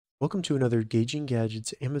Welcome to another Gauging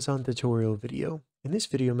Gadgets Amazon tutorial video. In this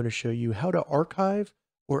video, I'm going to show you how to archive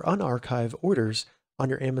or unarchive orders on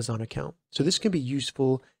your Amazon account. So this can be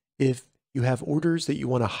useful if you have orders that you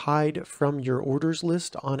want to hide from your orders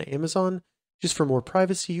list on Amazon, just for more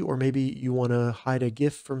privacy, or maybe you want to hide a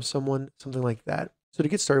gift from someone, something like that. So to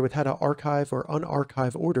get started with how to archive or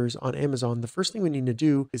unarchive orders on Amazon, the first thing we need to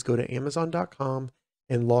do is go to Amazon.com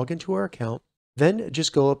and log into our account. Then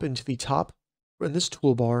just go up into the top in this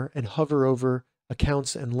toolbar and hover over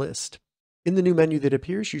Accounts and List. In the new menu that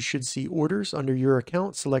appears, you should see Orders. Under your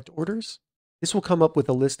account, select Orders. This will come up with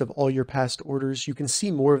a list of all your past orders. You can see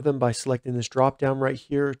more of them by selecting this drop down right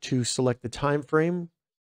here to select the time frame.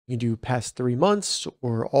 You can do past 3 months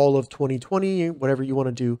or all of 2020, whatever you want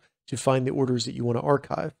to do to find the orders that you want to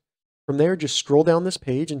archive. From there, just scroll down this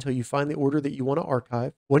page until you find the order that you want to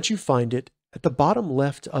archive. Once you find it, at the bottom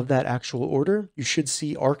left of that actual order, you should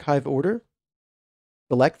see Archive Order.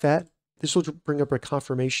 Select that. This will bring up a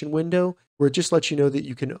confirmation window where it just lets you know that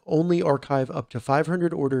you can only archive up to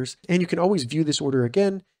 500 orders, and you can always view this order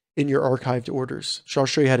again in your archived orders. So I'll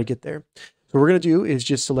show you how to get there. So what we're going to do is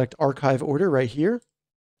just select Archive Order right here.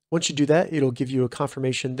 Once you do that, it'll give you a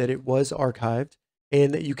confirmation that it was archived,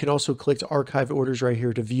 and that you can also click to Archive Orders right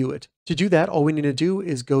here to view it. To do that, all we need to do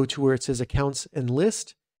is go to where it says Accounts and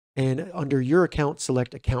List, and under your account,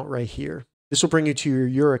 select Account right here. This will bring you to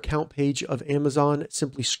your account page of Amazon.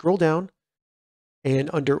 Simply scroll down, and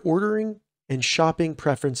under Ordering and Shopping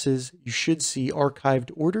Preferences, you should see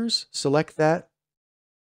Archived Orders. Select that,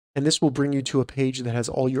 and this will bring you to a page that has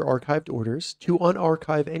all your archived orders. To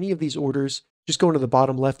unarchive any of these orders, just go into the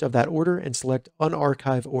bottom left of that order and select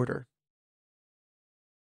Unarchive Order.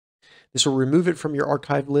 This will remove it from your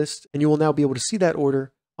archive list, and you will now be able to see that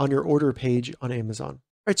order on your order page on Amazon.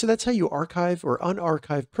 All right, so that's how you archive or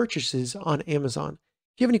unarchive purchases on Amazon.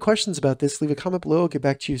 If you have any questions about this, leave a comment below. I'll get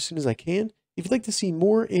back to you as soon as I can. If you'd like to see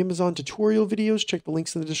more Amazon tutorial videos, check the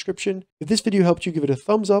links in the description. If this video helped you, give it a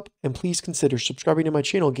thumbs up, and please consider subscribing to my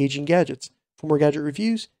channel, Gauging Gadgets, for more gadget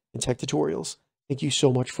reviews and tech tutorials. Thank you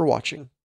so much for watching.